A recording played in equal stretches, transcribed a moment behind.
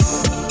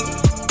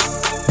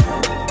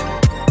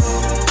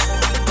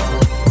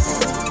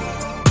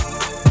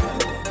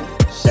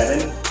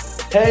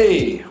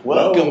Hey,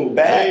 welcome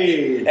back.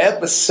 Hey.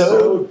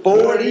 Episode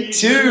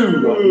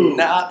 42.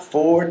 Not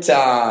for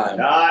time.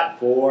 Not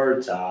for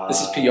time.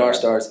 This is PR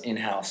Star's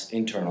in-house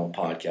internal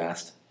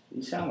podcast.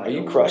 You sound like Are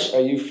you crushed?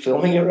 Are you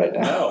filming it right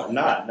now? No, I'm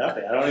not.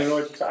 Nothing. I don't even know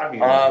what you're talking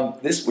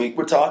about. This week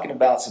we're talking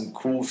about some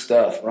cool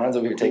stuff. Ryan's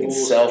over here taking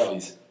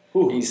selfies.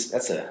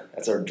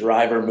 That's our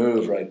driver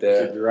move right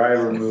there. It's a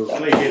driver move.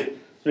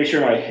 Let's make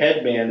sure my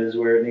headband is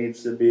where it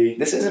needs to be.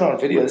 This isn't on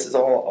video. This is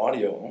all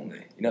audio only.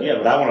 You know, yeah,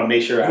 but I want to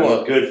make sure I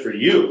look good for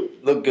you.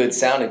 Look good,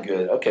 sounded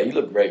good. Okay, you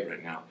look great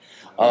right now.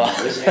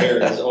 This hair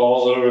is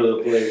all over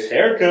the place.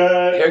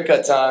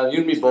 Haircut time. You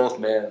and me both,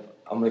 man.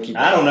 I'm gonna keep.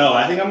 I don't know.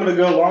 I think I'm gonna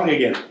go long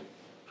again.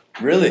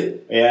 Really?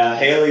 Yeah,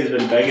 Haley's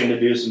been begging to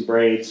do some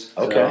braids.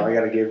 Okay. So I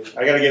gotta give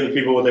the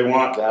people what they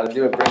want. Gotta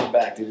do it. Bring it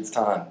back, dude. It's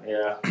time.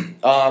 Yeah.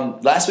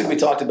 Last week we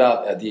talked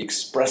about the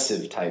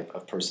expressive type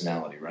of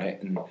personality,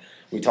 right? And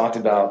we talked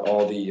about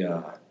all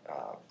the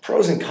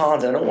pros and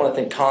cons. And I don't want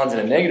to think cons in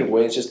a negative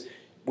way. It's just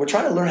we're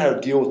trying to learn how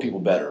to deal with people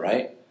better,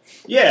 right?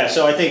 Yeah.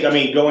 So I think,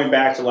 going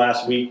back to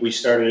last week, we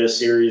started a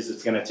series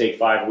that's going to take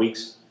 5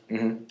 weeks.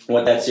 Mm-hmm.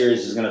 What that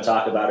series is going to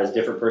talk about is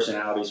different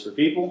personalities for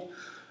people.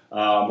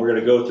 We're going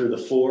to go through the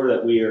 4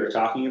 that we are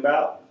talking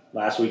about.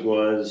 Last week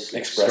was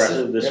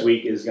expressive. This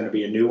week is going to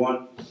be a new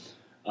one.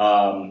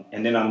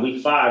 And then on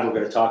week 5, we're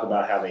going to talk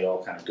about how they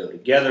all kind of go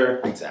together.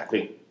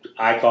 Exactly.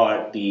 I call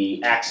it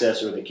the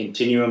axis or the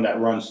continuum that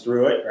runs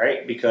through it,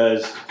 right?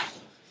 Because,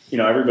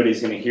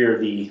 everybody's going to hear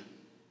the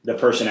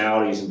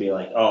personalities and be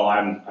like, oh,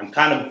 I'm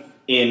kind of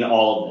in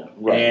all of them.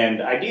 Right. And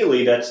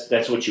ideally,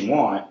 that's what you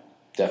want.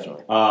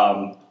 Definitely.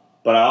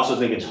 But I also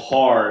think it's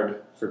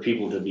hard for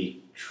people to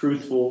be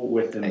truthful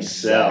with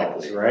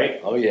themselves, exactly.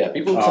 Right? Oh, yeah.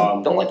 People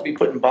don't like to be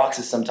put in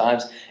boxes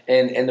sometimes.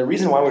 And the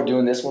reason why we're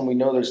doing this one, we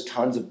know there's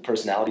tons of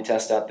personality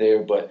tests out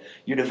there, but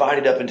you're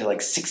divided up into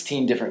like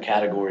 16 different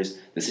categories.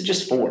 This is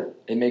just 4.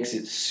 It makes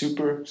it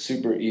super,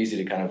 super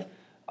easy to kind of,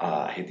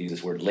 I hate to use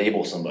this word,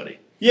 label somebody.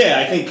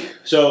 Yeah, I think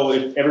so.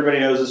 If everybody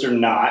knows this or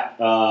not,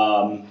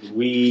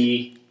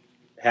 we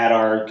had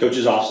our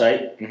coaches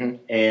offsite, mm-hmm.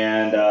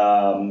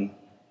 and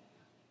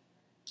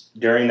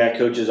during that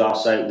coaches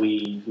offsite,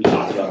 we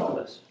talked about all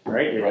this,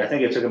 right? I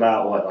think it took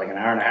about an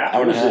hour and a half.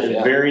 It was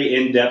a very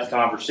in-depth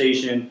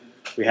conversation.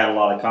 We had a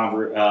lot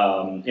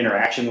of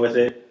interaction with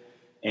it,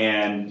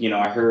 and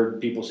I heard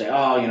people say,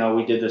 "Oh,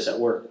 we did this at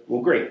work."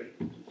 Well, great.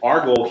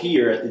 Our goal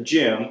here at the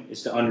gym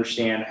is to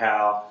understand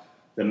how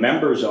the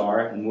members are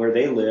and where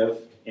they live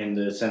in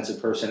the sense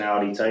of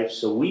personality types,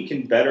 so we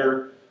can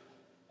better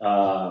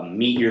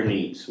meet your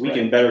needs. We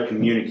can better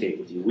communicate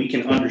with you. We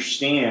can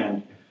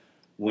understand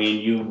when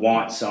you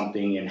want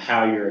something and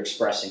how you're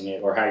expressing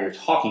it or how you're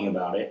talking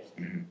about it.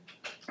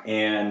 Mm-hmm.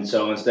 And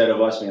so instead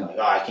of us being like,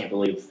 oh, I can't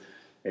believe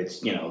it's,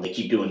 they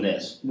keep doing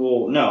this.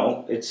 Well,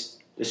 no, it's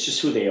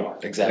just who they are.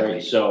 Exactly.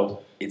 Right?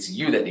 So it's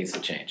you that needs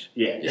to change.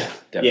 Yeah.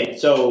 Definitely. Yeah.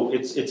 So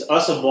it's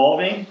us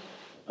evolving.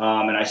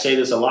 And I say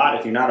this a lot,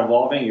 if you're not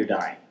evolving, you're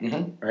dying.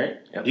 Mm-hmm. Right?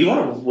 Yep. Do you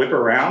want to whip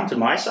around to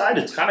my side?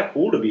 It's kind of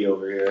cool to be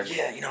over here.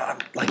 Yeah,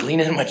 I'm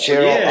leaning in my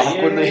chair all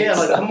awkwardly. Yeah,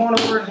 come on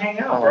over and hang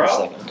out, bro.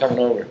 I'm coming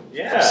over.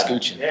 Yeah. I'm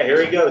scooching. Yeah,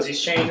 here he goes.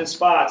 He's changing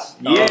spots.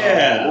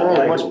 Yeah.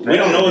 We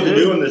don't know what to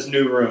do in this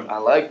new room. I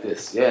like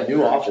this. Yeah,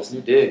 new office,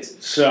 new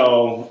digs.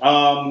 So,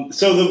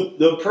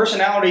 the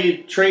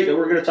personality trait that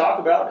we're going to talk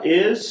about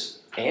is...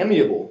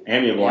 Amiable.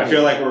 I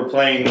feel like we're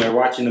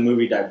watching the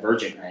movie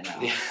Divergent right now.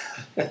 Yeah.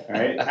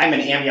 Right? I'm an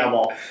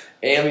amiable.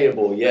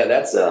 Amiable, yeah.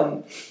 That's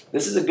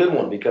this is a good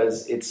one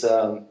because it's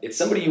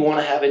somebody you want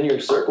to have in your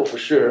circle for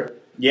sure.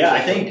 Yeah, I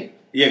think.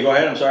 Yeah, go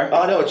ahead. I'm sorry.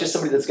 Oh no, it's just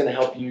somebody that's going to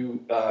help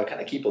you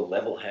kind of keep a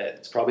level head.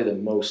 It's probably the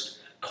most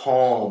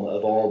calm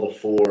of all the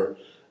 4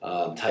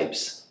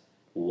 types.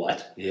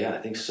 What? Yeah, I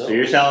think so. So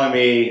you're telling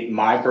me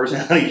my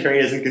personality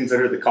trait isn't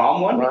considered the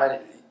calm one?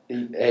 Right.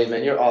 Hey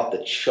man, you're off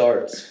the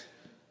charts.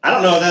 I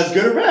don't know if that's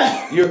good or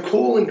bad. You're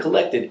cool and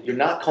collected. You're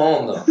not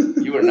calm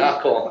though. You are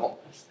not calm.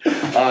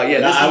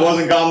 I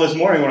wasn't calm this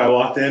morning when I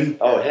walked in.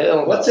 Oh hell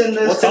no. What's in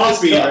this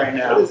coffee right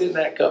now? What is in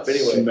that cup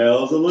anyway?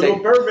 Smells a little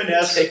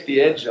bourbon-esque. Take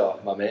the edge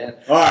off, my man.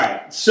 All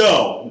right,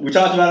 so we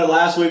talked about it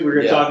last week. We're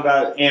going to talk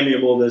about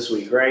amiable this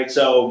week, right?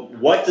 So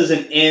what does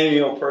an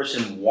amiable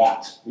person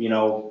want?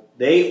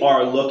 They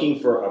are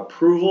looking for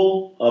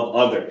approval of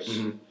others.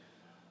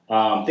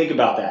 Mm-hmm. Think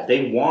about that.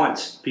 They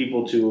want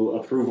people to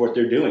approve what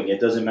they're doing. It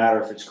doesn't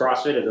matter if it's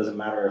CrossFit. It doesn't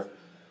matter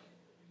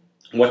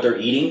if what they're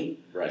eating.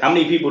 Right. How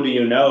many people do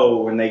you know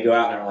when they go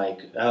out and are like,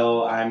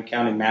 oh, I'm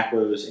counting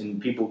macros,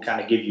 and people kind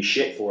of give you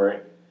shit for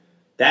it?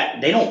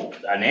 An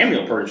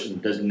amiable person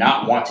does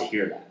not want to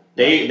hear that.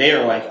 They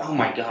are like, oh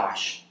my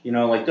gosh,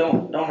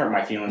 don't hurt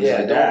my feelings. Yeah,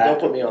 like that.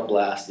 Don't put me on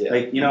blast. Yeah.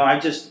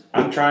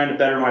 I'm trying to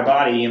better my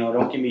body.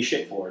 Don't give me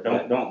shit for it.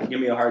 Don't give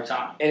me a hard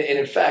time. And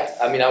in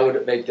fact, I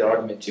would make the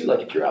argument too.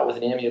 Like if you're out with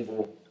an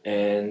amiable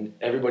and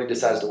everybody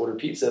decides to order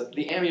pizza,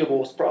 the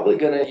amiable is probably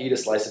going to eat a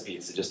slice of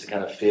pizza just to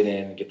kind of fit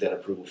in and get that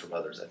approval from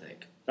others, I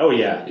think. Oh,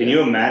 yeah. Can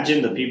you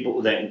imagine the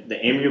people, the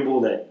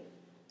amiable, that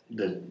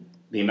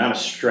the amount of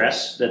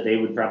stress that they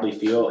would probably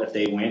feel if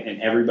they went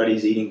and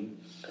everybody's eating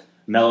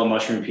mellow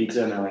mushroom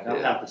pizza, and they're like,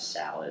 I'll have the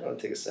salad. I'll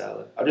take a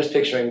salad. I'm just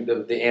picturing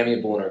the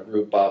amiable in our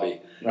group,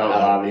 Bobby.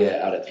 Bobby.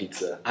 Out at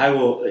pizza. I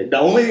will. The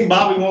only thing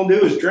Bobby won't do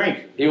is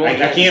drink.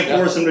 I can't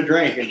force him to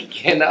drink. He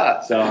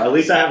cannot. So at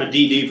least I have a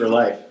DD for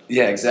life.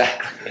 Yeah,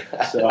 exactly.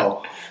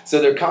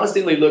 So they're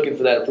constantly looking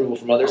for that approval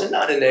from others, and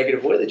not in a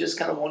negative way. They just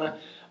kind of want to.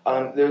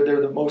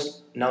 They're the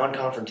most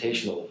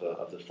non-confrontational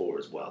of the four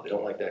as well. They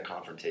don't like that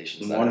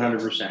confrontation.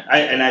 100%.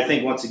 And I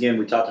think once again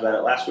we talked about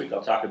it last week.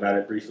 I'll talk about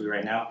it briefly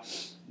right now.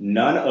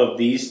 None of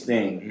these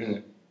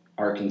things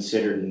are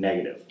considered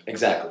negative.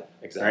 Exactly.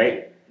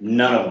 Right?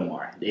 None of them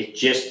are. It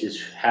just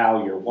is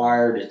how you're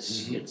wired.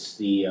 It's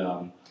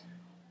the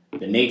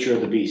nature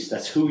of the beast.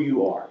 That's who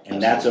you are,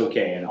 and that's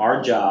okay. And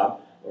our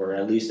job, or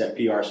at least at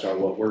PR Star,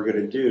 what we're going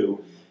to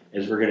do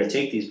is we're going to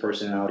take these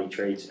personality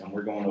traits and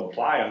we're going to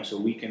apply them so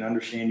we can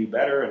understand you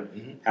better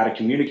and how to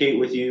communicate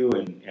with you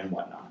and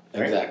whatnot.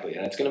 Right? Exactly,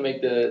 and it's going to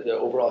make the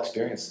overall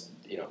experience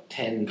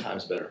 10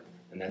 times better,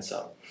 and then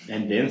some.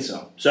 And then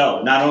some.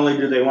 So not only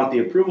do they want the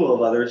approval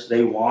of others,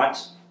 they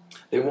want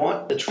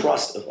the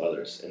trust of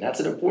others, and that's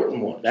an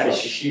important one. That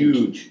is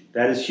huge.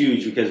 That is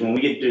huge because when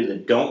we get to the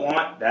don't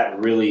want, that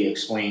really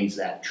explains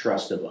that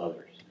trust of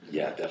others.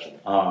 Yeah, definitely.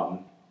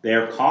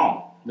 They're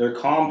calm. They're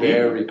calm people.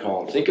 Very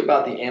calm. Think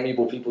about the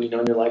amiable people you know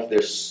in your life.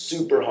 They're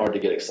super hard to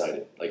get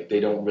excited. Like, they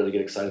don't really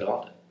get excited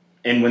often.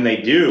 And when they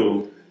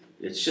do,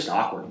 it's just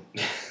awkward.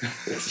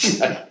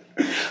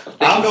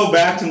 I'll go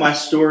back to my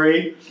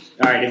story.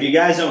 All right, if you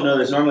guys don't know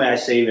this, normally I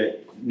save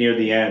it near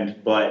the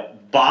end,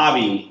 but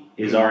Bobby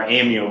is our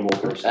amiable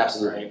person.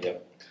 Absolutely, right?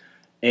 Yep.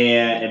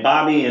 And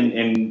Bobby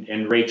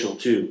and Rachel,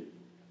 too.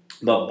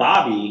 But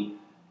Bobby,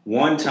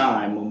 one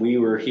time when we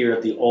were here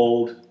at the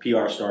old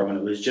PR Star, when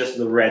it was just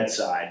the red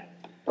side,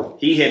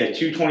 he hit a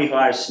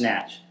 225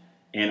 snatch.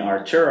 And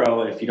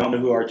Arturo, if you don't know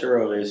who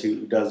Arturo is,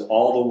 who does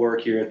all the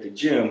work here at the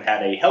gym,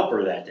 had a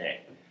helper that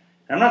day.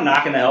 And I'm not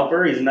knocking the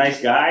helper. He's a nice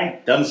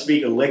guy. Doesn't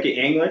speak a lick of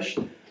English.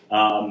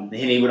 And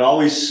he would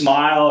always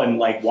smile and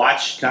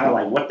watch, kind of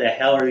like, what the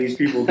hell are these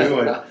people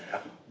doing?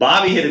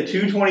 Bobby hit a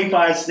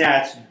 225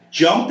 snatch,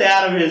 jumped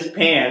out of his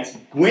pants,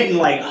 went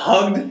and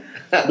hugged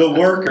the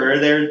worker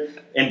there.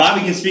 And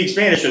Bobby can speak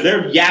Spanish, so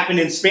they're yapping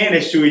in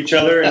Spanish to each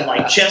other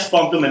and chest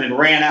bumped them and then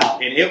ran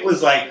out. And it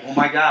was like, oh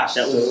my gosh,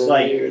 that was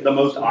weird. The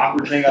most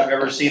awkward thing I've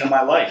ever seen in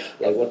my life.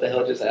 What the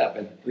hell just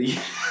happened?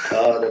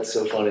 Oh, that's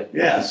so funny.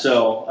 Yeah,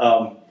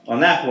 so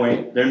on that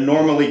point, they're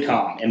normally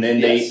calm. And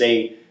then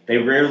they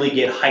rarely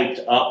get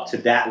hyped up to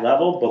that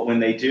level, but when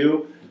they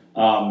do,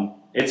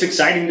 it's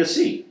exciting to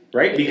see.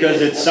 Right?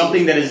 Because it's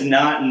something that is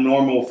not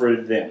normal for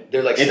them.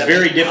 They're it's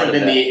very different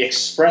than the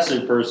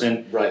expressive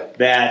person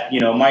that,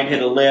 might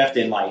hit a lift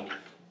and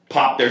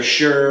pop their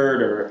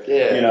shirt or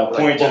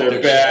point to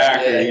their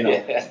back or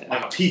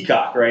like a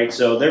peacock, right?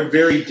 So they're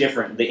very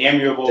different, the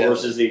amiable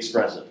versus the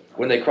expressive.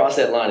 When they cross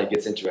that line, it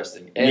gets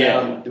interesting.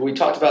 And we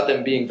talked about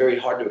them being very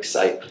hard to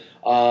excite.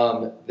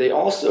 They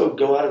also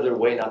go out of their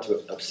way not to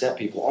upset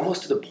people,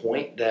 almost to the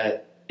point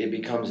that it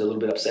becomes a little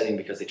bit upsetting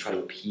because they try to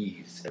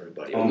appease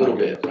everybody a little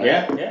bit. Right?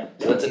 Yeah.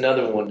 So that's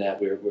another one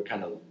that we're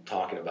kind of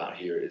talking about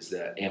here is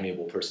that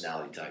amiable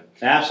personality type.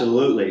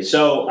 Absolutely.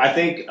 So I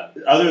think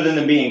other than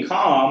them being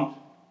calm,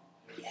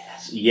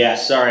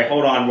 yes. Sorry,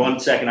 hold on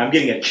 1 second. I'm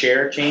getting a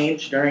chair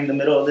change during the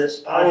middle of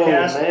this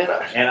podcast,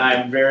 and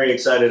I'm very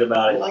excied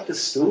about it. You like the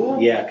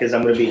stool? Yeah, because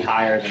I'm going to be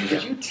higher than you.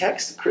 Did you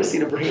text Chrissy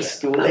to bring a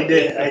stool? I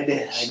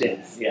did.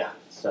 Yeah.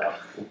 So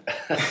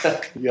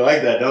you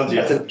like that, don't you?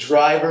 That's a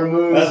driver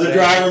move. That's a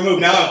driver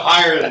move. Now I'm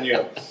higher than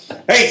you.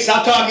 Hey,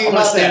 stop talking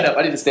about stand up.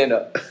 I need to stand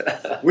up.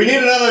 We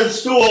need another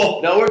stool.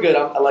 No, we're good.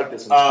 I like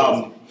this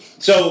one.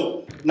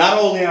 So not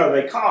only are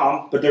they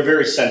calm, but they're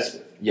very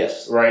sensitive.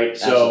 Yes. Right.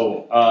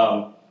 Absolutely.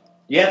 So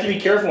you have to be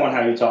careful on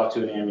how you talk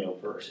to an amiable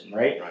person,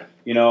 right? Right.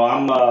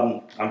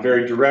 I'm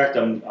very direct.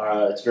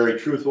 It's very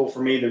truthful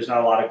for me. There's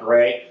not a lot of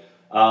gray.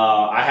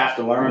 I have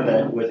to learn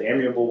that with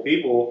amiable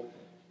people,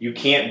 you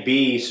can't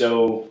be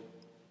so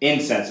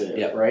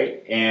insensitive,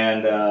 right?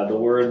 And the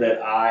word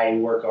that I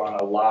work on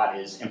a lot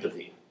is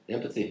empathy.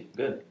 Empathy,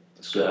 good.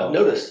 That's good. I've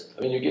noticed.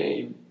 I mean, you're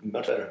getting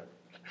much better.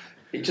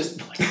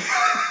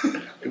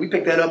 Did we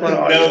pick that up on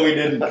audio? No, we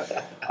didn't.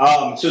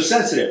 So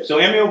sensitive. So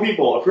amiable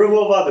people,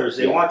 approval of others.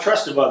 They want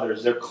trust of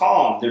others. They're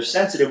calm. They're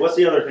sensitive. What's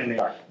the other thing they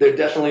are? They're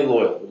definitely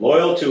loyal.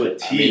 Loyal to a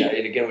T.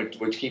 And again,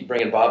 we keep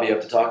bringing Bobby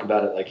up to talk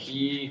about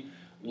it.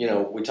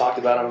 We talked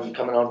about him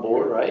coming on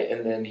board, right?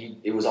 And then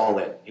it was all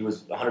in. He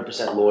was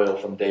 100% loyal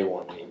from day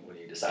one when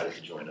he decided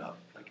to join up.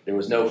 There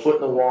was no foot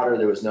in the water.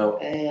 There was no,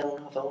 I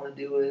don't know if I want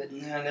to do it.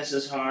 Yeah, this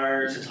is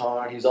hard.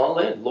 He's all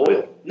in,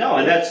 loyal. No,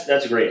 and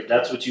that's great.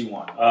 That's what you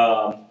want.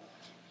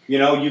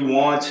 You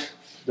want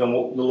the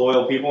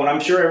loyal people, and I'm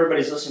sure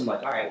everybody's listening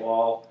all right,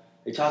 well,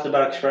 they talked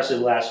about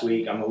expressive last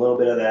week. I'm a little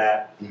bit of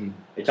that. Mm-hmm.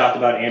 They talked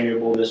about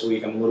amiable this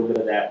week. I'm a little bit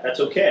of that. That's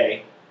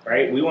okay.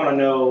 Right? We want to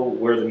know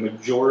where the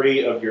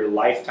majority of your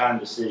lifetime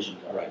decisions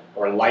are, right?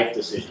 Or life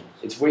decisions.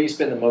 It's where you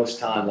spend the most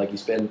time. You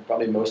spend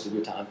probably most of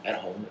your time at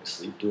home,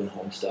 sleep, doing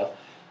home stuff.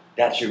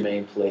 That's your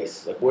main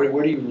place.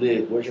 Where do you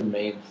live? Where's your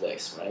main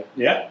place, right?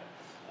 Yeah.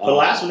 But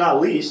last but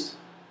not least,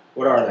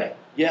 What are they?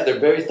 Yeah, they're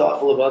very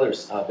thoughtful of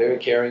others, very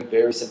caring,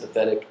 very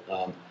sympathetic.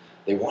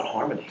 They want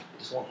harmony. They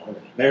just want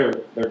harmony. They're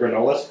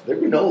granolas? They're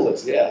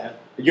granolas, yeah.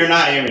 You're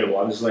not amiable.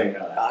 I'm just letting you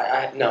know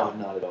that. No,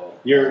 not at all.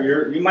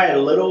 You might have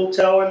a little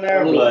toe in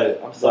there,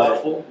 but I'm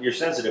thoughtful. You're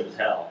sensitive as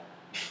hell.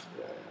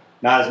 Yeah.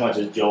 Not as much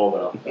as Joel,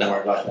 though. Don't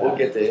worry about that. We'll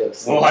get to him.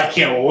 Well, I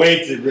can't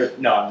wait to rip.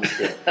 No, I'm just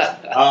kidding.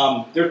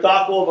 They're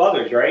thoughtful of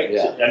others, right?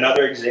 Yeah.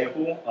 Another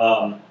example,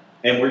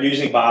 and we're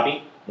using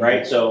Bobby,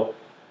 right? So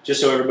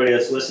just so everybody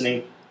that's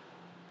listening,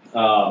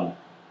 the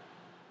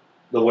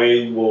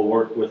way we'll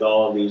work with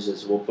all of these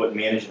is we'll put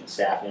management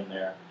staff in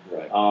there.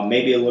 Right.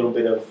 Maybe a little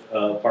bit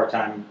of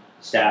part-time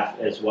staff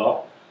as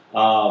well.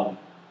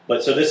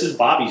 But so this is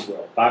Bobby's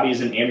world. Bobby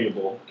is an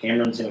amiable.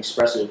 Cameron's an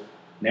expressive.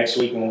 Next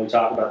week when we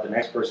talk about the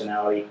next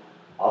personality,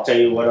 I'll tell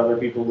you what other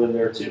people live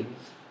there too.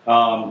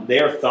 They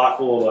are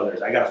thoughtful of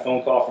others. I got a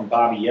phone call from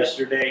Bobby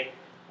yesterday.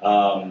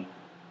 I've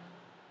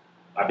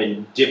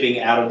been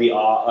dipping out of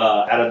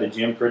the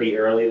gym pretty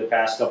early the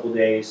past couple of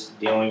days,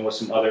 dealing with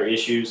some other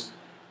issues.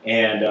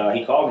 And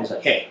he called me. He's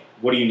like, "Hey,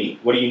 what do you need?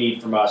 What do you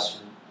need from us?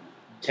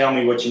 Tell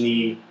me what you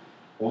need.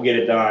 We'll get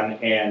it done."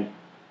 And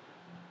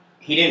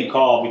he didn't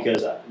call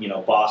because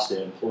boss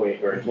to employee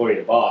or employee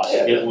to boss.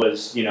 Yeah, it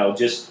was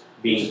just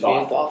being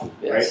thoughtful,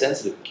 yeah, right?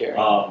 Sensitive, and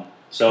caring.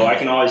 So I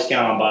can always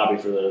count on Bobby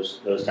for those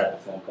type of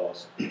phone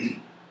calls.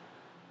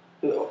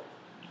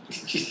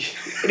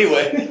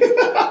 Anyway,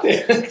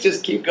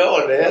 just keep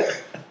going, man.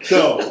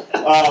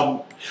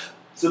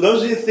 So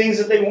those are the things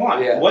that they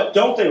want. Yeah. What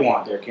don't they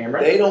want there,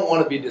 Cameron? They don't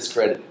want to be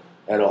discredited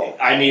at all.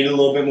 I need a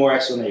little bit more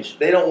explanation.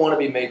 They don't want to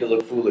be made to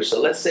look foolish. So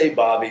let's say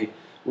Bobby,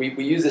 we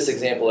use this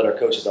example at our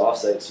coach's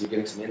offsite, so you're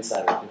getting some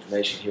insider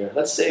information here.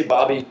 Let's say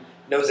Bobby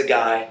knows a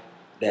guy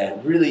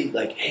that really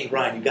hey,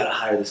 Ryan, you got to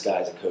hire this guy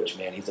as a coach,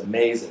 man. He's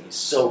amazing. He's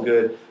so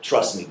good.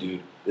 Trust me,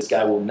 dude. This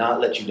guy will not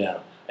let you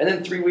down. And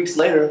then 3 weeks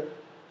later,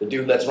 the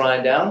dude lets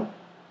Ryan down.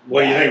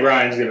 What do you think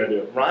Ryan's going to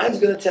do? Ryan's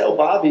going to tell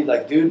Bobby,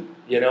 dude,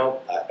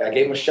 I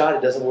gave him a shot.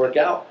 It doesn't work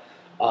out.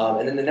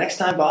 And then the next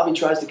time Bobby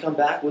tries to come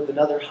back with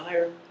another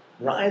hire,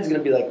 Ryan's going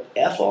to be like,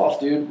 F off,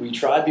 dude. We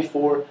tried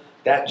before.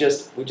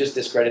 We just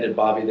discredited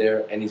Bobby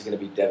there, and he's going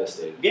to be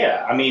devastated.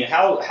 Yeah, I mean,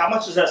 how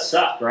much does that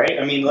suck, right?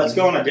 I mean, let's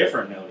go on a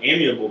different note.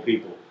 Amiable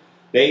people,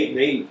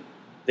 they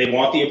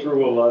want the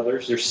approval of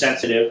others. They're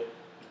sensitive,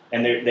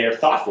 and they're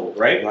thoughtful,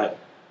 right? Right.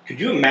 Could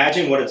you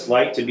imagine what it's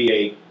like to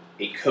be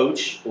a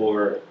coach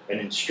or an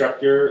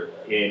instructor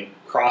in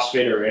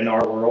CrossFit or in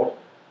our world,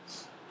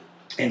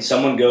 and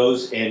someone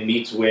goes and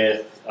meets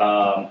with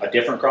a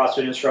different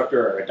CrossFit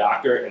instructor or a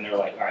doctor, and they're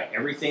like, all right,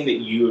 everything that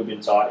you have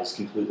been taught is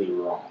completely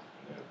wrong.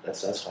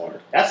 That's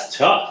hard. That's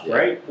tough, yeah.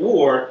 Right?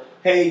 Or,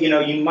 hey,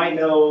 you might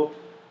know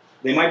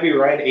they might be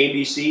right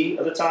ABC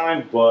at the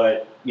time,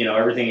 but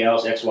everything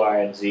else, X, Y,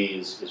 and Z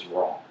is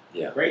wrong.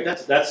 Yeah. Right?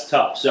 That's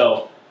tough.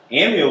 So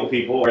amiable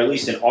people, or at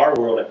least in our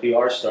world at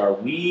PR Star,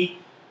 we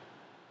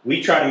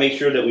try to make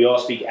sure that we all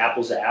speak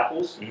apples to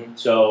apples. Mm-hmm.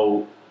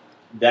 So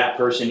that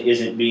person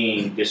isn't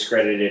being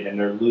discredited and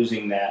they're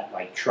losing that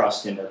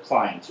trust in their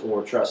clients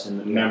or trust in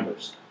the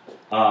members.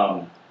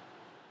 So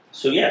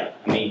yeah,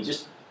 I mean,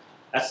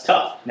 that's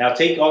tough. Now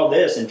take all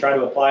this and try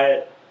to apply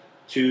it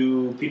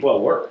to people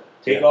at work.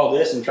 Take all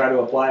this and try to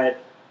apply it.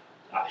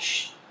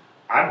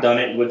 I've done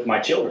it with my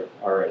children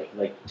already.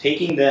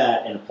 Taking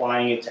that and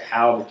applying it to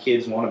how the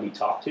kids want to be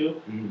talked to.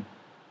 Mm-hmm.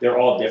 They're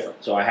all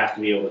different. So I have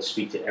to be able to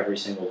speak to every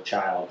single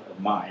child of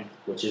mine,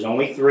 which is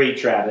only 3,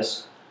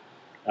 Travis.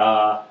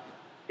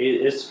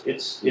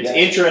 It's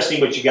interesting,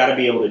 but you got to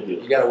be able to do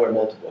it. You got to wear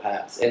multiple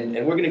hats. And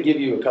we're going to give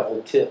you a couple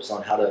of tips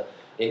on how to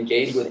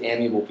engage with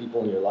amiable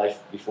people in your life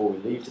before we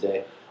leave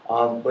today.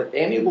 But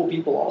amiable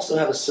people also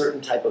have a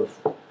certain type of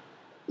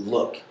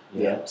look.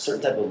 A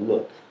certain type of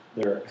look.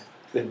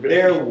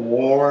 They're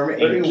warm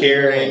and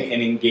caring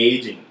and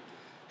engaging.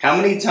 How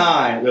many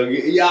times?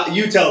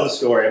 You tell the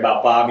story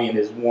about Bobby and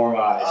his warm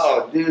eyes.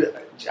 Oh, dude,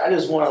 I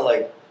just want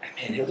to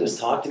he'll just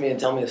talk to me and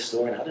tell me a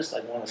story, and I just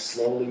want to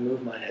slowly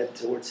move my head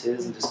towards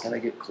his and just kind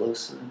of get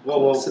closer.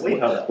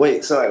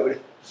 Wait, sorry.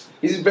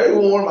 He's very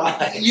warm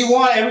eyes.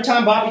 Every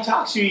time Bobby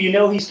talks to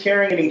you, he's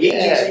caring and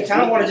engaging. So you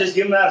kind of want to just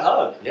give him that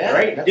hug,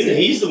 right? Dude,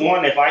 he's the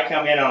one. If I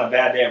come in on a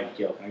bad day, I'm like,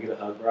 yo, can I get a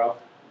hug, bro?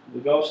 We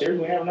go upstairs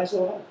and we have a nice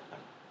little hug.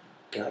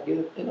 Can I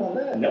get in on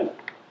that? No.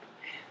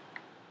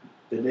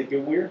 Didn't it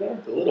get weird there?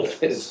 A little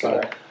bit. It's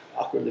kind of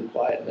awkwardly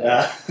quiet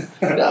now.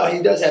 No,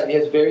 he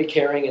has very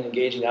caring and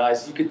engaging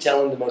eyes. You could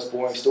tell him the most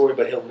boring story,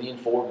 but he'll lean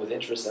forward with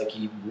interest like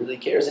he really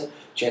cares. And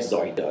chances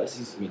are he does.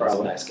 He's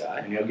a nice guy.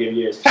 And he'll give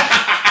you his...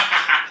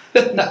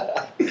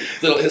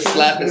 Little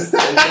slap his...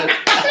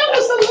 That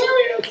was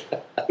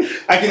hilarious.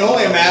 I can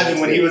only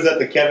imagine when he was at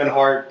the Kevin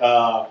Hart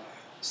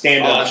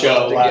stand-up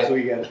show last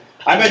weekend.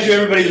 I bet you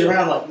everybody's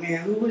around like,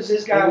 man, who was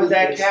this guy with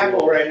that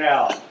cackle right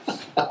now?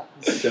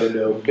 So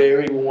dope.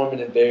 Very warm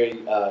and very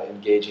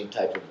engaging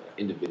type of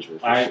individual.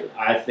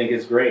 I think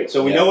it's great.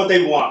 So we know what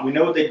they want. We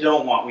know what they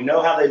don't want. We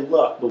know how they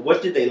look. But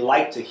what did they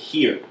like to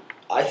hear?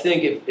 I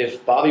think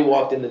if Bobby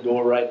walked in the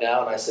door right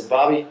now and I said,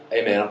 Bobby,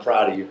 hey, man, I'm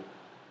proud of you,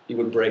 he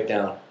would break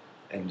down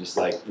and just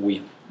like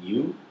we.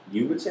 You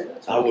would say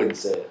that? I wouldn't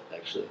say it,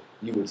 actually.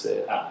 You would say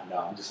it.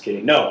 No, I'm just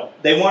kidding. No,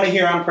 they want to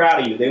hear I'm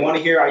proud of you. They want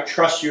to hear I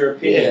trust your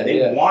opinion.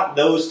 They want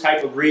those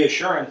type of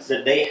reassurance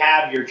that they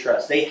have your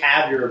trust. They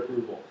have your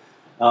approval.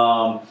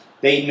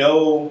 They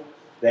know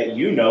that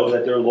you know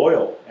that they're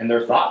loyal and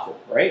they're thoughtful,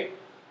 right?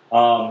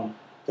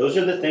 Those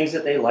are the things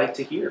that they like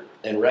to hear.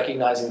 And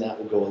recognizing that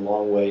will go a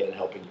long way in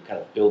helping you kind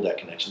of build that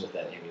connection with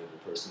that amiable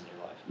person in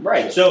your life.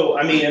 Right. So,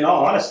 I mean, in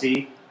all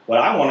honesty, what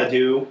I want to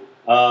do,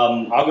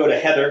 I'll go to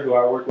Heather, who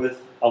I work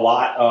with a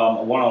lot,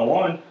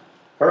 one-on-one.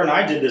 Her and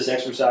I did this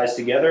exercise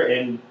together,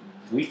 and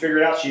we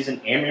figured out she's an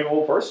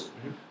amiable person.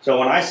 Mm-hmm. So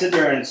when I sit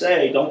there and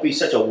say, don't be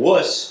such a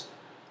wuss,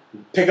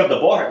 pick up the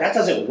ball, that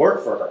doesn't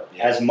work for her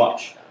as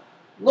much.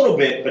 A little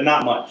bit, but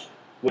not much.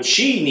 What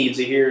she needs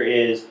to hear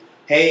is,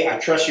 hey, I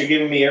trust you're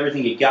giving me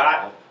everything you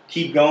got.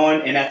 Keep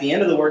going. And at the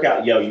end of the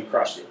workout, yo, you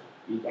crushed it.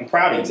 I'm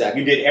proud of you.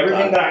 Exactly. You did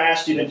everything that I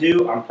asked you to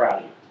do. I'm proud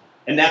of you.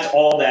 And that's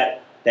all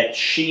that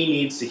she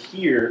needs to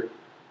hear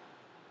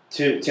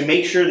to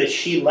make sure that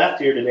she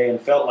left here today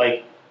and felt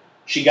like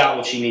she got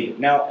what she needed.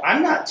 Now,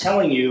 I'm not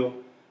telling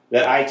you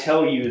that I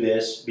tell you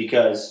this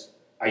because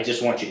I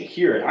just want you to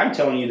hear it. I'm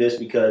telling you this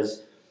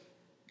because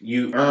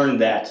you earned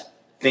that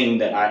thing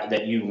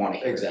that you want to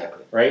hear.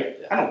 Exactly. Right?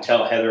 Yeah. I don't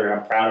tell Heather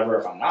I'm proud of her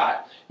if I'm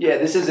not. Yeah,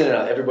 this isn't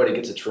a everybody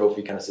gets a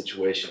trophy kind of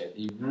situation.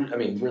 You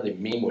really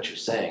mean what you're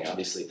saying.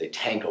 Obviously, if they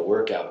tank a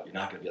workout, you're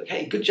not going to be like,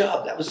 hey, good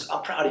job.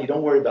 I'm proud of you.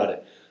 Don't worry about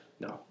it.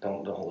 No,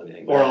 don't hold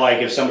anything back. Or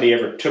like if somebody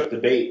ever took the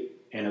bait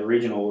in a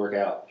regional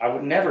workout, I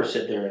would never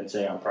sit there and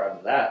say I'm proud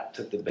of that.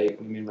 Took the bait? What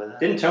do you mean by that?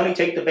 Didn't Tony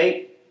take the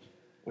bait?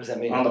 What does that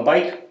mean? On the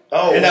bike?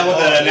 Oh, isn't that what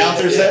the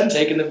announcer said?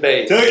 Taking the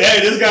bait. Hey,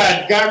 this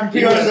guy from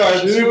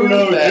PRSR is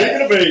supernova taking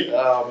the bait.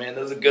 Oh man,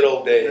 those are good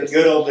old days. The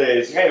good old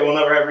days. Hey, we'll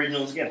never have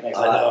regionals again. Thanks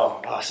a lot. I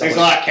know. Oh, Thanks a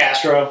lot,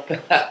 Castro.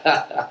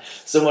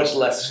 So much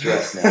less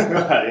stress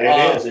now.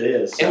 It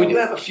is. And we do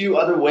have a few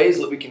other ways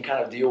that we can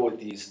kind of deal with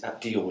these.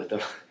 Not deal with them.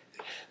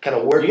 Kind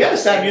of work. You got to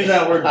stop using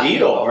that word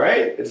deal,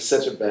 right? It's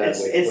such a bad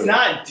way. It's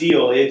not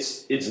deal.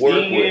 It's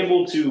being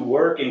able to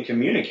work and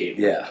communicate.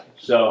 Yeah.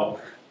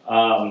 So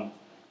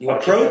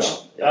approach.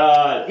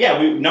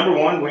 Number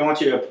one, we want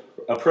you to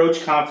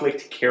approach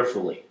conflict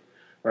carefully,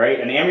 right?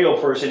 An amiable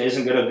person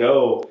isn't going to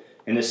go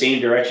in the same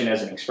direction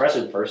as an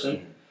expressive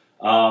person.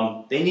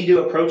 They need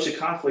to approach the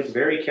conflict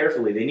very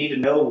carefully. They need to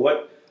know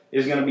what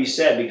is going to be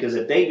said, because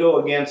if they go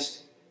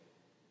against,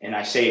 and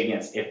I say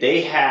against, if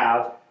they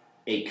have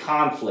a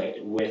conflict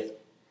with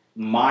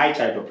my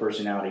type of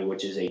personality,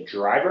 which is a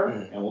driver,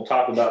 and we'll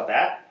talk about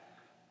that,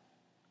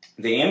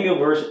 the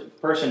amiable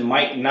person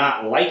might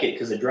not like it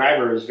because the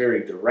driver is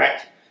very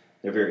direct,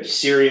 they're very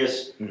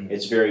serious,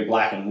 it's very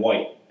black and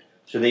white.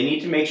 So they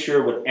need to make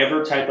sure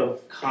whatever type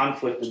of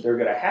conflict that they're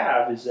going to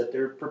have is that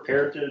they're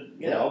prepared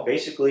to,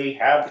 basically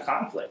have the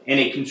conflict in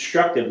a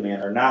constructive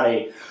manner, not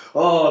a,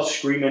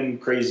 screaming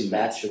crazy.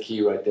 That's the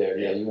key right there.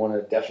 Yeah, you want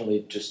to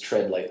definitely just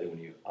tread lightly when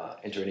you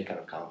enter any kind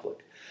of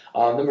conflict.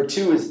 Number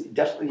two is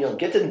definitely,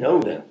 get to know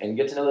them and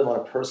get to know them on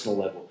a personal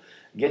level.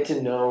 Get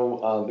to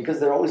know, because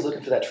they're always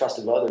looking for that trust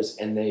of others,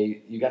 and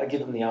you got to give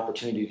them the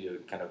opportunity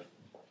to kind of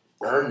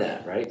earn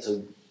that, right?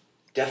 So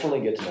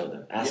definitely get to know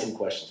them. Ask them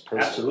questions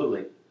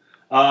personally.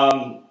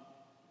 Absolutely.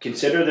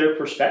 Consider their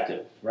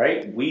perspective,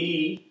 right?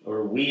 We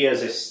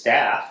as a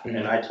staff,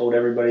 and I told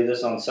everybody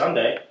this on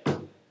Sunday,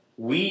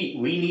 we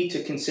need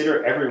to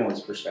consider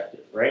everyone's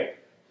perspective, right?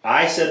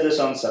 I said this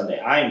on Sunday.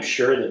 I am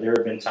sure that there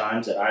have been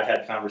times that I've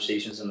had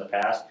conversations in the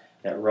past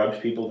that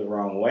rubbed people the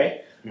wrong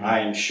way. I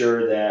am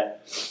sure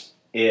that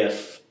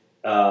if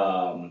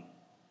my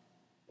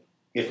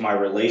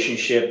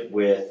relationship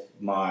with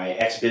my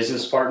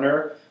ex-business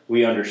partner,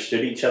 we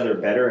understood each other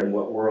better in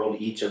what world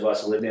each of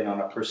us lived in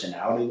on a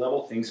personality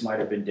level, things might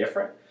have been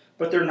different,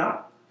 but they're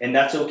not. And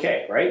that's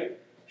okay, right?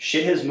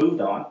 Shit has moved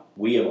on.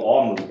 We have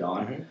all moved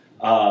on.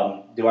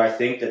 Do I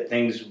think that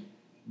things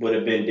would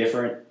have been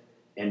different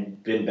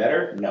and been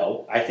better?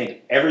 No. I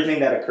think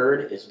everything that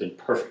occurred has been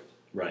perfect.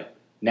 Right.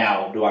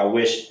 Now, do I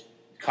wish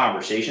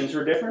conversations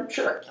were different?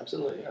 Sure.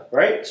 Absolutely, yeah.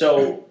 Right?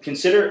 So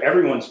consider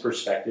everyone's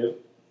perspective.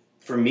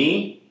 For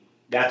me,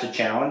 that's a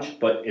challenge,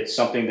 but it's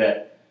something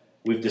that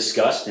we've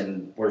discussed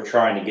and we're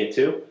trying to get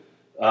to.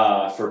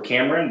 For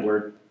Cameron,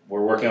 we're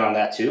working on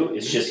that too.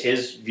 It's just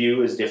his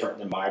view is different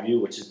than my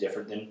view, which is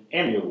different than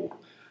Amiable,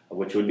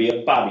 which would be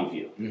a Bobby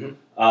view.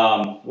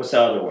 What's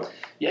the other one?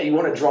 Yeah, you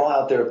want to draw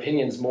out their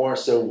opinions more,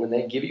 so when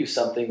they give you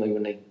something, like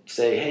when they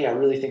say, hey, I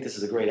really think this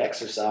is a great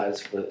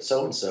exercise for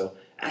so-and-so,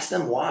 ask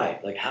them why.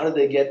 Like, how did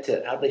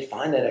they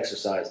find that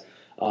exercise?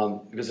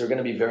 Because they're going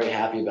to be very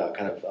happy about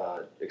kind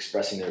of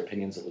expressing their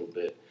opinions a little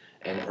bit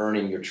and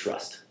earning your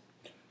trust.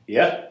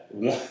 Yeah.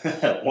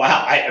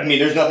 Wow. I mean,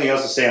 there's nothing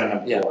else to say on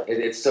number 4.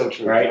 It's so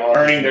true. Right?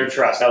 Earning their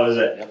trust. That was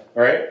it. Yep.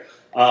 All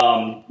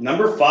right?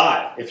 Number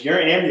 5, if you're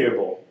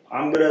amiable,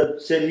 I'm going to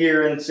sit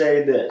here and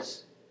say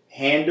this.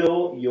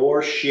 Handle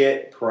your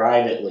shit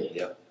privately.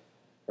 Yep.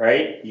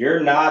 Right? You're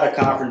not a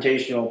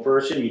confrontational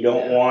person. You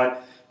don't want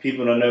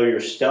people to know your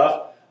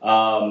stuff.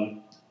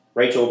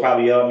 Rachel will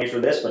probably yell at me for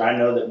this, but I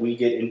know that we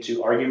get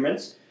into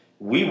arguments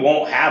we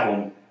won't have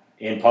them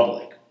in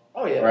public.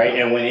 Oh yeah. Right?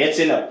 And when it's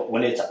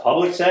a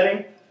public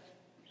setting,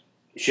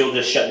 she'll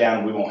just shut down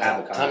and we won't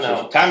have the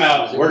conversation. Time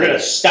out. We're going to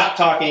stop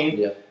talking.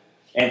 Yeah.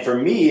 And for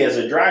me as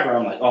a driver,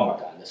 I'm like, oh my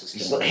God, this is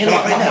killing me. Handle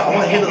it right now. I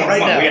want to handle it right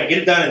now. We got to get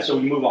it done and so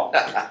we move on.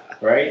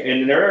 Right?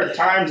 And there are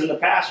times in the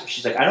past where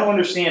she's like, I don't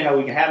understand how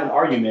we can have an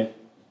argument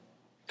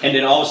and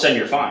then all of a sudden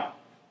you're fine.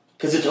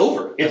 Because it's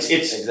over. It's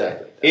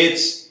exactly.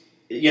 It's,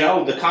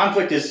 the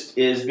conflict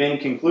is been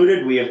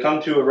concluded. We have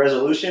come to a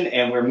resolution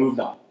and we're moved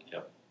on.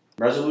 Yep.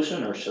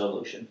 Resolution or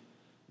solution?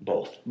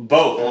 Both.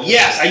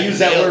 Yes, I use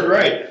that word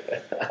right.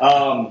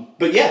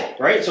 But yeah,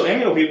 right? So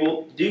Amiable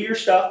people, do your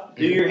stuff.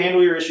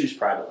 Handle your issues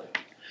privately.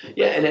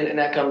 Yeah, and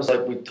that comes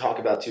like we talk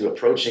about too,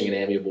 approaching an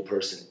amiable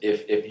person.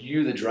 If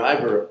you, the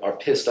driver, are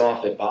pissed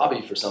off at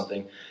Bobby for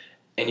something,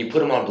 and you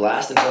put him on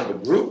blast in front of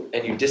a group,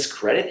 and you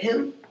discredit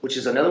him, which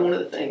is another one of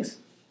the things,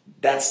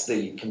 that's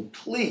the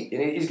complete,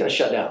 and he's going to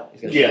shut down.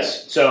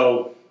 Yes.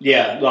 So,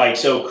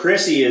 so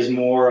Chrissy is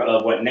more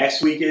of what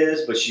next week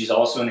is, but she's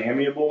also an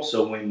amiable.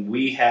 So when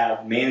we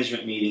have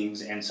management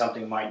meetings and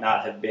something might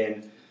not have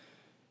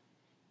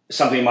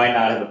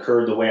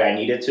occurred the way I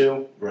need it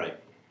to. Right.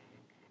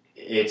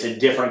 It's a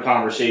different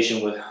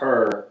conversation with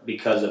her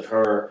because of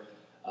her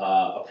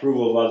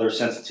approval of others,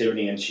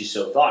 sensitivity, and she's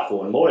so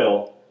thoughtful and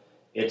loyal.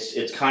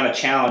 It's kind of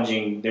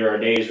challenging. There are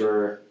days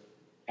where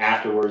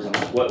afterwards I'm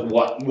like,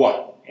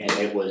 what? And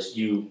it was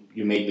you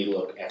made me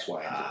look X,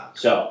 Y, and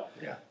Z. So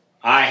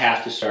I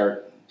have to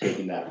start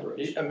taking that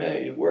approach. I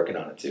mean, you're working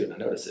on it too, and I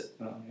notice it.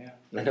 Oh, yeah.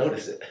 I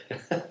notice it.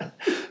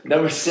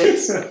 Number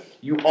 6,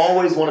 you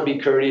always want to be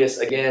courteous.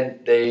 Again,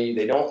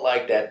 they don't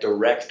like that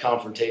direct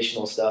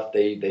confrontational stuff.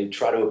 They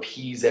try to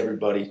appease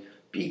everybody.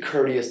 Be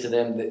courteous to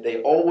them.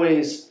 They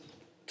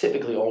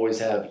typically always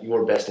have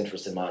your best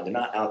interest in mind. They're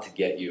not out to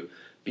get you.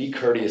 Be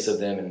courteous of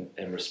them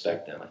and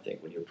respect them, I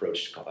think, when you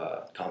approach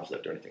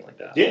conflict or anything like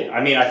that. Yeah,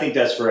 I mean, I think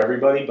that's for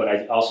everybody, but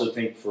I also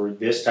think for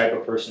this type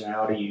of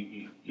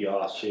personality, you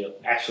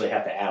actually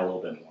have to add a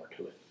little bit more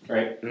to it,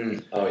 right?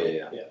 Oh,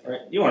 yeah. Right.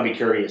 You want to be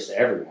courteous to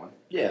everyone.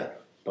 Yeah.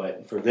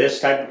 But for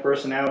this type of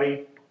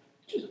personality,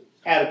 just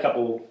add a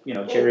couple,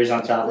 cherries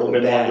on top, a little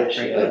bit more,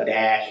 a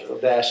dash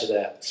of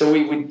that. So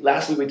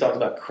last week we talked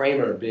about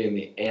Kramer being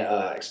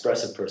the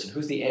expressive person.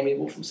 Who's the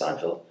amiable from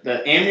Seinfeld?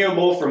 The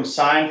amiable from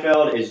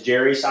Seinfeld is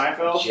Jerry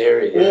Seinfeld.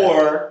 Jerry, yeah.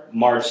 Or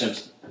Marge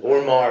Simpson.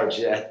 Or Marge,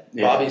 yeah.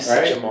 Bobby's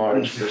such a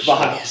Marge.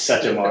 Bobby is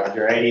such a Marge,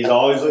 right? He's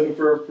always looking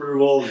for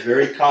approval. He's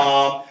very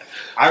calm.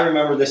 I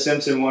remember the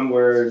Simpson one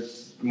where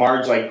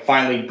Marge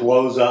finally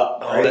blows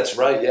up. Right? Oh, that's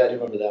right. Yeah, I do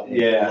remember that one.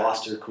 Yeah.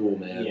 Lost her cool,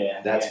 man.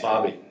 Yeah. That's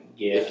Bobby.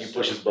 Yeah. If you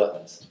push his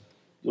buttons.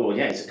 Well,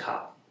 yeah, he's a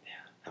cop.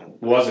 Yeah.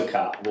 Was a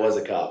cop.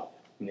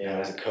 Yeah,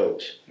 was a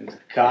coach. He's a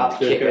cop.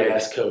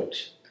 Kick-ass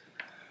coach.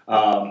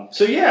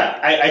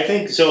 I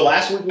think so.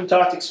 Last week we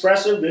talked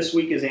expressive. This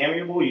week is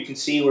amiable. You can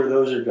see where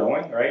those are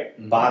going, right?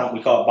 Mm-hmm.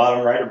 We call it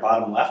bottom right or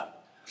bottom left.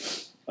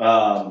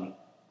 I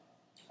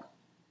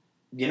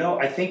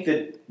think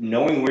that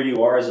knowing where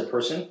you are as a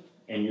person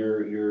and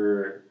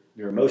your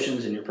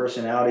emotions and your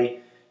personality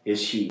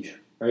is huge,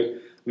 right?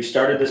 We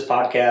started this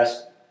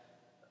podcast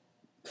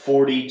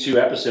 42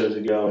 episodes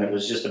ago, and it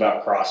was just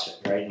about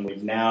CrossFit, right? And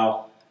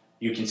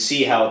you can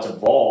see how it's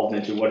evolved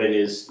into what it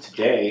is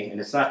today. And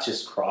it's not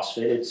just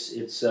CrossFit;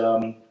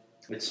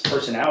 it's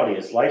personality,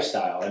 it's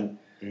lifestyle. And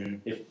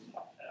if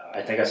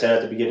I think I said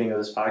at the beginning of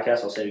this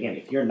podcast, I'll say it again: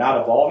 if you're not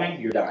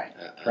evolving, you're dying,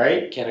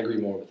 right? I can't agree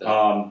more with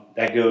that.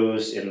 That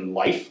goes in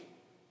life,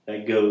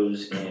 that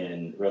goes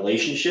in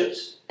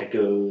relationships, that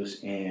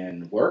goes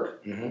in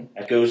work,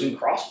 that goes in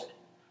CrossFit.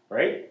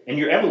 Right? And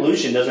your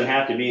evolution doesn't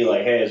have to be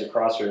like, hey, as a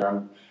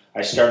CrossFitter,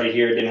 I started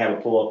here, didn't have a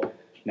pull-up,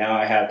 now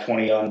I have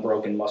 20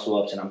 unbroken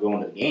muscle-ups and I'm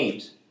going to the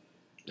games.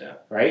 Yeah.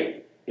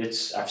 Right?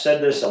 I've said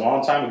this a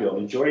long time ago.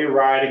 Enjoy your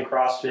ride in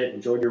CrossFit,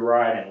 enjoy your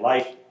ride in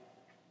life,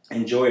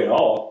 enjoy it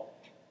all,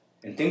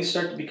 and things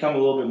start to become a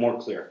little bit more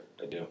clear.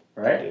 They do.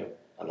 Right? They do.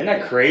 Isn't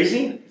that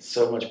crazy? It's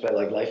so much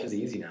better. Life is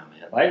easy now,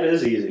 man. Life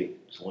is easy.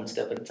 Just one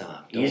step at a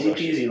time. Easy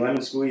peasy,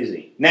 lemon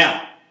squeezy.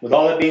 Now, with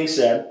all that being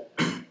said,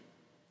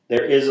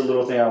 there is a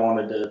little thing I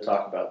wanted to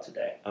talk about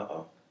today.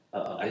 Uh-oh.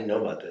 I didn't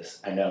know about this.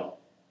 I know.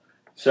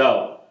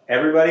 So,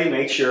 everybody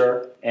make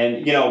sure,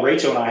 and,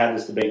 Rachel and I had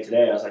this debate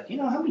today. I was like,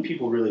 how many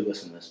people really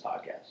listen to this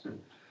podcast?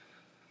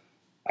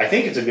 I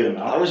think it's a good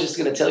amount. I was just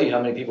going to tell you how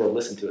many people have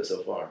listened to it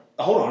so far.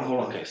 Hold on.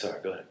 Okay,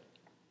 sorry. Go ahead.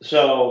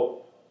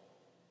 So,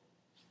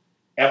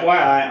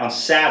 FYI,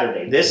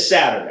 on this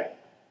Saturday,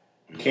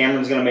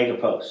 Cameron's going to make a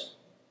post.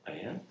 I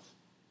am?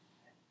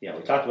 Yeah,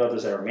 we talked about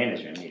this at our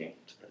management meeting.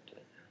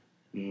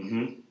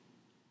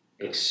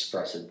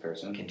 Expressive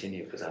person.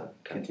 Continue, because I'm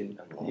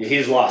lost.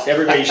 He's lost.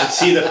 Everybody should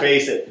see the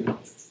face.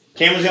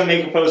 Cameron's going to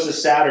make a post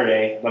this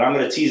Saturday, but I'm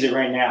going to tease it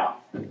right now.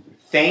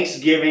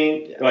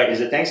 Thanksgiving. Wait, is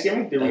it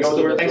Thanksgiving? Did we go with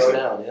the word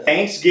Thanksgiving? Throwdown, yeah.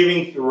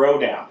 Thanksgiving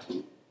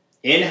Throwdown.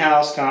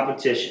 In-house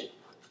competition.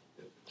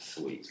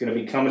 Sweet. It's going to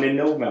be coming in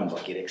November.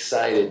 Get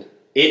excited.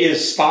 It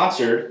is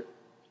sponsored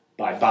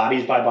by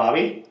Bodies by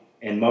Bobby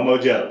and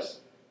Momo Joe's.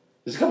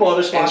 There's a couple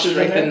other sponsors in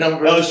there. Strength in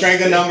Numbers.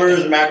 Strength in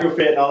Numbers, Macro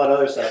Fit, and all that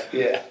other stuff.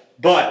 Yeah.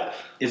 But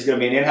it's going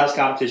to be an in-house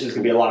competition. It's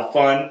going to be a lot of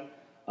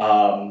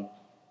fun.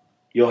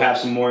 You'll have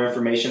some more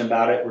information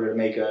about it. We're going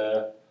to make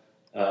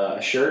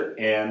a shirt,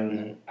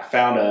 and I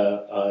found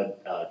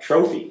a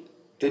trophy.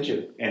 Did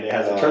you? And it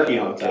has a turkey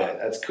on top. Okay,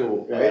 that's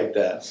cool. Right? I like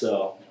that.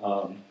 So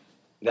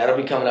that'll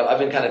be coming up. I've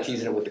been kind of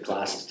teasing it with the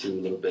classes too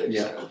a little bit.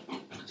 Yeah.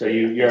 So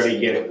you already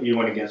get it. You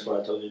went against what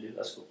I told you to do.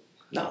 That's cool.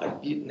 No,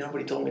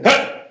 nobody told me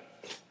that.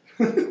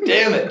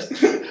 Damn it.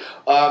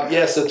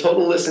 Yeah, so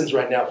total listens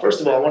right now.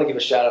 First of all, I want to give a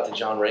shout out to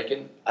John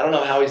Rankin. I don't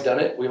know how he's done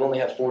it. We've only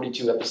had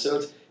 42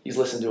 episodes. He's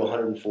listened to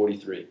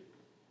 143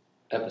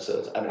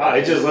 episodes.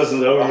 He just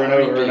listens over and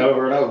over and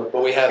over and over.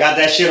 But we have got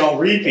that shit on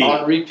repeat.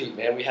 On repeat,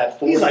 man. We have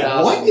 4,000. He's like,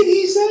 what did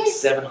he say?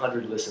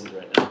 700 listens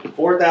right now.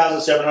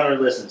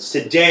 4,700 listens.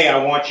 Today,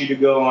 I want you to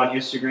go on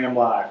Instagram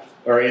Live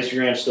or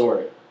Instagram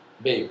Story.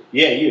 Me?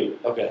 Yeah, you.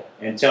 Okay.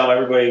 And tell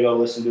everybody to go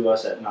listen to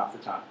us at Not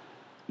For Time.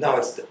 No,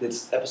 it's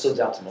episode's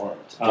out tomorrow.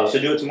 Oh, so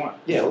do it tomorrow.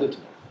 Yeah, we'll do it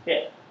tomorrow.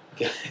 Yeah.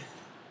 Okay.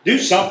 Do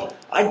something.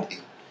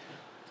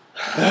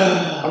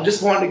 I'm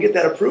just wanting to get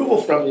that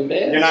approval from you,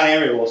 man. You're not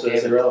amiable, so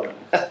it's irrelevant.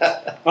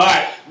 All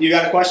right, you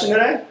got a question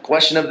today?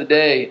 Question of the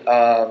day.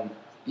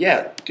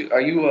 Yeah,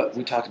 are you?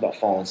 We talked about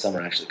fall and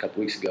summer actually a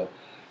couple weeks ago.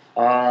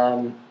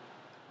 No,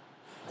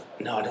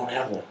 I don't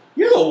have one.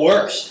 You're the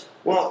worst.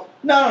 Well,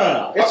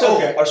 no. It's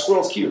okay. Are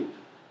squirrels cute?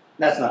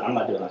 I'm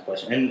not doing that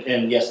question.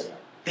 And yes, they are.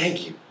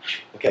 Thank you.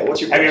 Okay, what's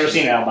your Have question? you ever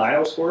seen an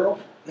albino squirrel?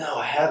 No,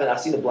 I haven't. I've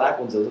seen the black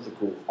ones, though. Those are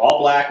cool. All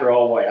black or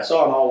all white? I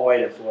saw an all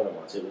white in Florida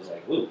once. It was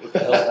like, ooh, what the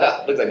hell is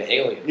that? Looks like an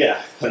alien. Yeah,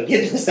 like,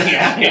 get this thing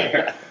out of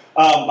here.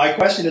 My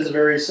question is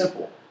very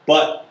simple,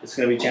 but it's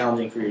going to be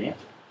challenging for you to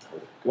answer.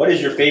 What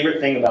is your favorite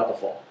thing about the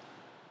fall?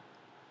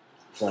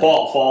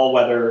 Flannel. Fall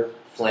weather.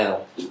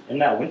 Flannel. Isn't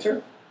that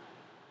winter?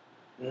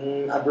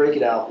 I break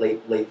it out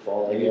late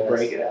fall. I guess. You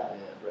break it out.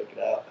 Yeah, break it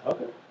out.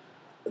 Okay.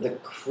 The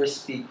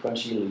crispy,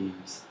 crunchy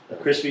leaves. The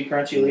crispy,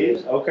 crunchy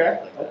leaves? Okay.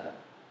 Like that.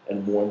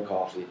 And warm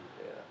coffee.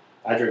 Yeah.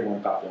 I drink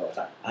warm coffee all the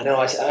time. I know.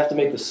 I have to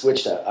make the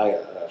switch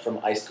from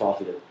iced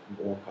coffee to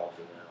warm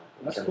coffee now.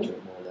 That's I'm cool.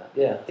 Drink more of that.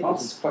 Yeah, I think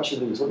Awesome. it's crunchy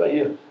leaves. What about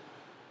you?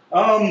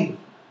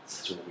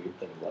 Such a weird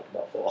thing to like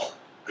about fall.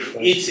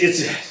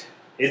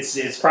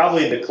 It's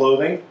probably the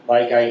clothing.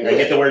 Like I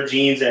get to wear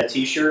jeans and a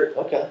t-shirt.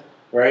 Okay.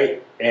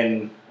 Right?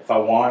 And if I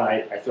want,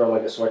 I throw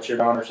like a sweatshirt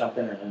on or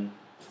something, and then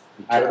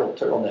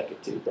Turtleneck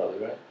it too, probably,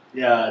 right?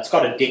 yeah, it's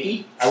called a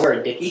dickie. I wear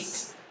a dickie.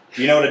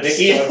 Do you know what a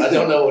dickie is? I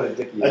don't know what a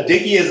dickie is. A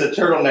dickie is a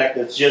turtleneck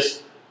that's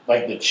just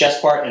like the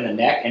chest part and the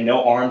neck, and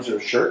no arms or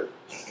shirt.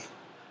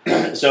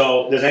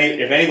 So if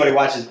anybody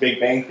watches Big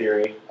Bang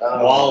Theory,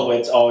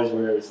 Wolowitz always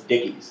wears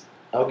dickies.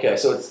 Okay,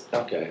 so it's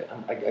okay.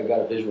 I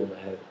got a visual in my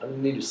head. I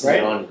need to see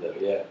it on you though.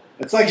 Yeah.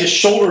 It's like just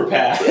shoulder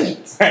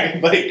pads,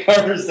 right? But it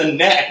covers the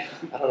neck.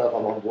 I don't know if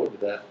I'm on board with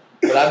that,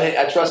 but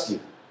I trust you.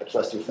 I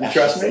trust your fashion. You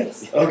trust me?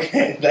 sense.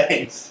 Okay,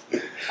 thanks.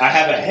 I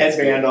have a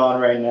headband on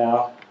right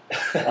now.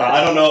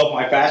 I don't know if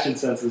my fashion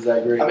sense is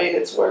that great. I mean,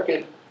 it's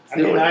working.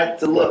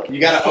 It's a look. You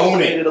gotta own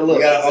it. You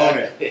gotta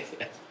own it.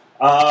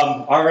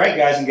 All right,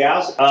 guys and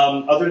gals.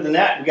 Other than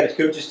that, we got a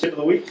coach's tip of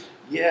the week.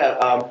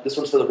 Yeah, this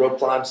one's for the rope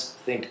climbs.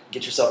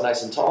 Get yourself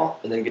nice and tall,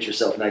 and then get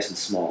yourself nice and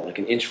small, like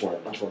an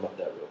inchworm up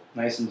that rope.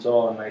 Nice and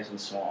tall and nice and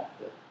small.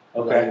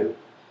 Yeah. Okay.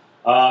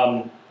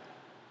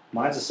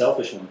 Mine's a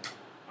selfish one.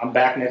 I'm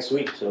back next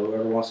week, so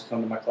whoever wants to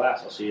come to my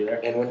class, I'll see you there.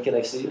 And when can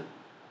I see you?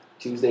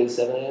 Tuesday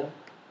 7 a.m.?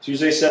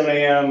 Tuesday 7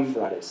 a.m.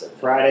 Friday 7 a.m.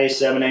 Friday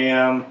 7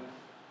 a.m.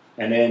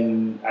 And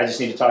then I just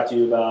need to talk to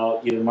you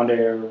about either Monday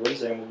or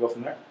Wednesday, and we'll go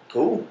from there.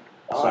 Cool.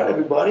 All right,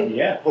 everybody.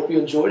 Yeah. Hope you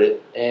enjoyed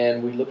it,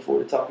 and we look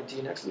forward to talking to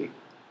you next week.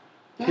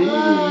 Peace.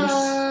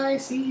 Bye.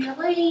 See you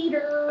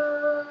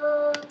later.